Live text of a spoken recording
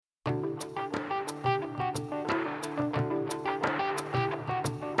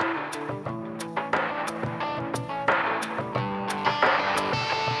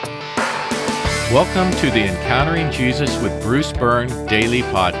Welcome to the Encountering Jesus with Bruce Byrne Daily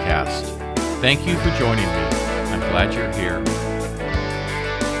Podcast. Thank you for joining me. I'm glad you're here.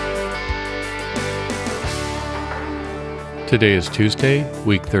 Today is Tuesday,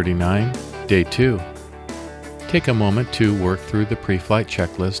 week 39, day 2. Take a moment to work through the pre-flight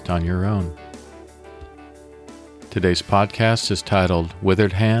checklist on your own. Today's podcast is titled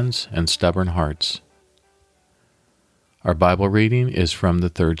Withered Hands and Stubborn Hearts. Our Bible reading is from the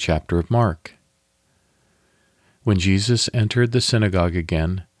 3rd chapter of Mark. When Jesus entered the synagogue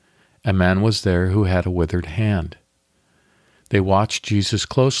again, a man was there who had a withered hand. They watched Jesus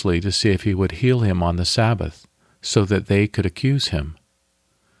closely to see if he would heal him on the Sabbath, so that they could accuse him.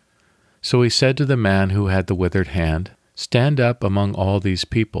 So he said to the man who had the withered hand, "Stand up among all these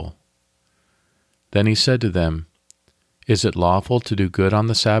people." Then he said to them, "Is it lawful to do good on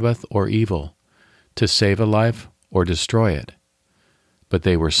the Sabbath or evil, to save a life or destroy it?" But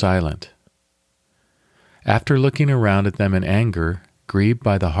they were silent. After looking around at them in anger, grieved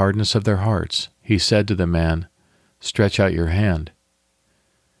by the hardness of their hearts, he said to the man, "Stretch out your hand."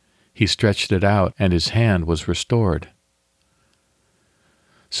 He stretched it out, and his hand was restored.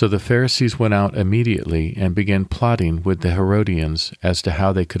 So the Pharisees went out immediately and began plotting with the Herodians as to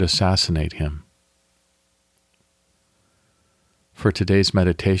how they could assassinate him. For today's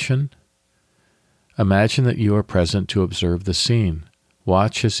meditation, imagine that you are present to observe the scene.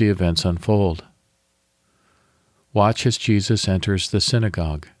 Watch as the events unfold. Watch as Jesus enters the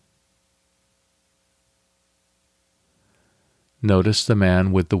synagogue. Notice the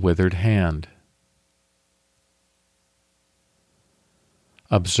man with the withered hand.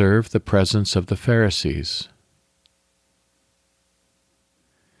 Observe the presence of the Pharisees.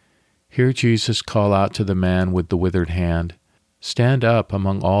 Hear Jesus call out to the man with the withered hand, "Stand up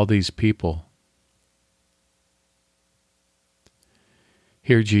among all these people."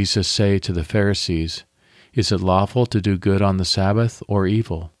 Hear Jesus say to the Pharisees, "Is it lawful to do good on the Sabbath or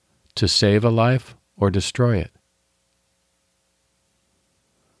evil, to save a life or destroy it?"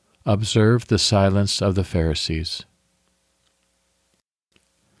 Observe the silence of the Pharisees.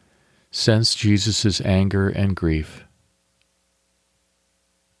 Sense Jesus' anger and grief.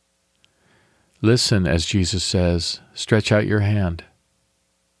 Listen as Jesus says, "Stretch out your hand."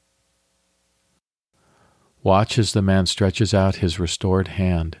 Watch as the man stretches out his restored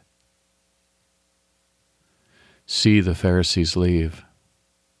hand. See the Pharisees leave.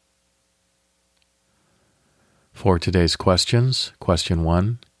 For today's questions, question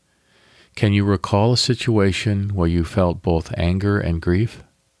 1, can you recall a situation where you felt both anger and grief?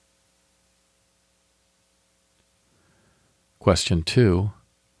 Question 2,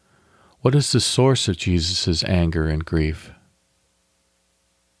 what is the source of Jesus' anger and grief?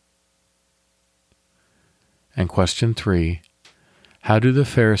 And question 3, how do the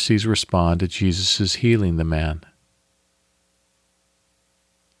Pharisees respond to Jesus' healing the man?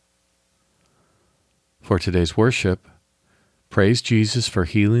 For today's worship, praise Jesus for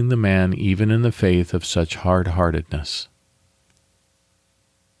healing the man even in the faith of such hard-heartedness.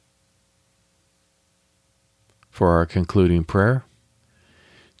 For our concluding prayer,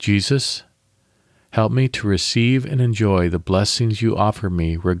 Jesus, help me to receive and enjoy the blessings you offer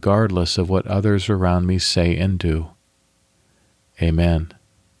me regardless of what others around me say and do. Amen.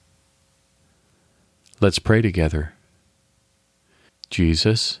 Let's pray together.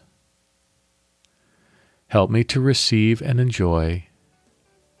 Jesus, help me to receive and enjoy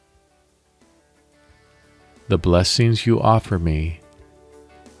the blessings you offer me,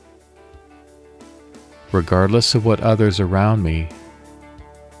 regardless of what others around me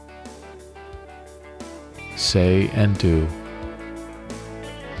say and do.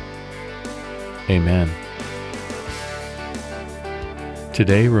 Amen.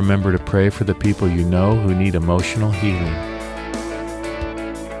 Today, remember to pray for the people you know who need emotional healing.